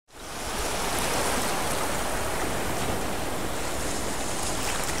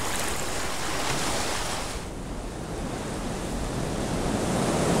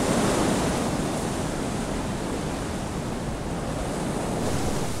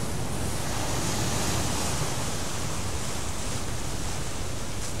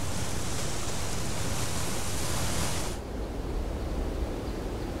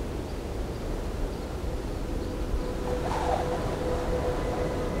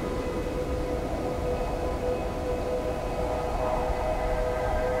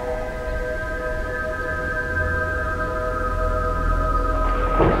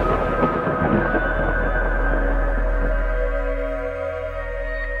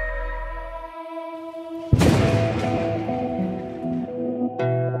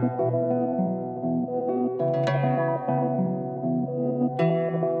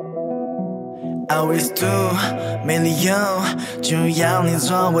always do， 没理由就要你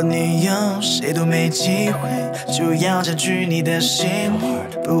做我女友，谁都没机会就要占据你的心，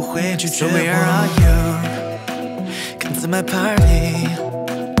不会拒绝我。So where are you? Come to my party，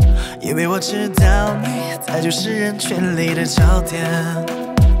 因为我知道你才就是人群里的焦点。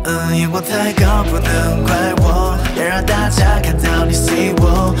眼光太高不能怪我，要让大家看到你 see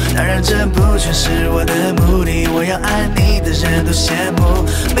我。当然这不全是我的目的，我要爱你的人都羡慕。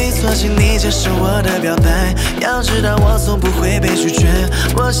没错，请你接受我的表白，要知道我从不会被拒绝。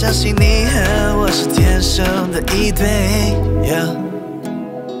我相信你和我是天生的一对。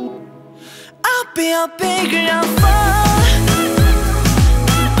I'll be your Beggar， 让风。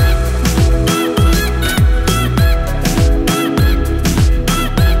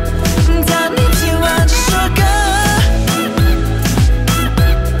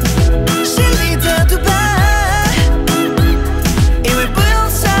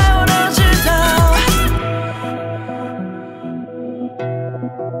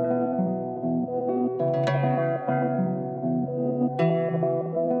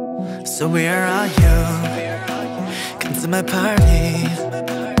So where are you? Come to my party，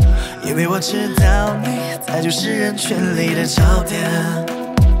 因为我知道你才就是人群里的焦点。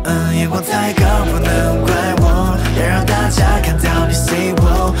眼光太高不能怪我，要让大家看到你 see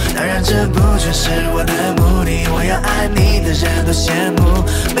我。当然这不全是我的目的，我要爱你的人都羡慕。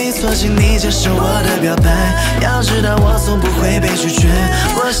没错，请你接受我的表白，要知道我从不会被拒绝。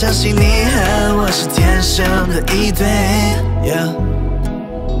我相信你和我是天生的一对。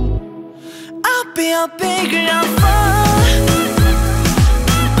I'll be your Beggar， 让风。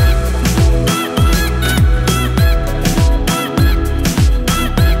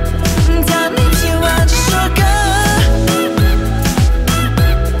当你听完这首歌，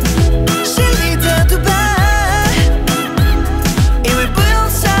心里的独白，因为不用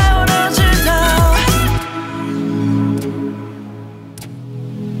猜我都知道。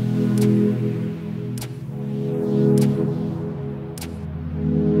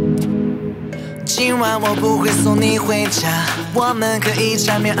今晚我不会送你回家，我们可以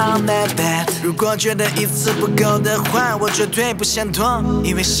缠绵 on that bed。如果觉得一次不够的话，我绝对不嫌多，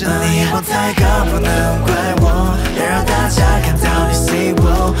因为是你。眼光太高不能怪我，要让大家看到你 see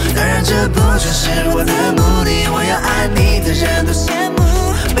我。当然这不全是我的目的，我要爱你的人都羡慕。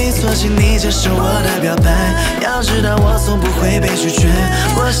没错，请你接受我的表白，要知道我从不会被拒绝。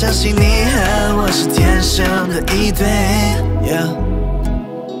我相信你和我是天生的一对。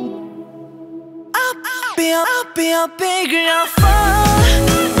I'll be your Beggar， 让风。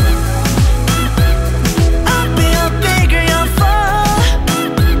I'll be your Beggar， 让风。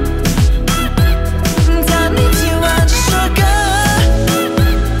当你听完这首歌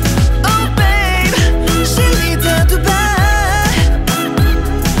 ，Oh babe， 心里的独白，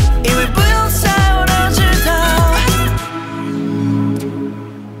因为不用猜我都知道。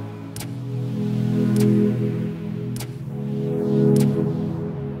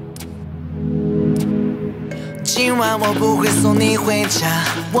今晚我不会送你回家，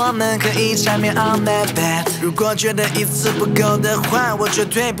我们可以缠绵 on that bed。如果觉得一次不够的话，我绝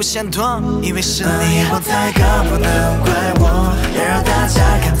对不嫌多，因为是你。眼光太高不能怪我，要让大家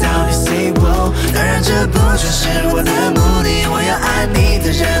看到你 see 我。当然这不全是我的目的，我要爱你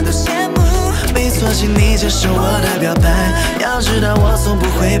的人都羡慕。没错，请你接受我的表白，要知道我从不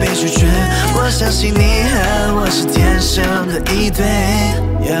会被拒绝。我相信你和我是天生的一对。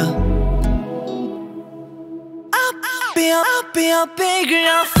I'll be your Beggar，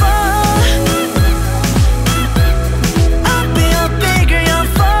 让风。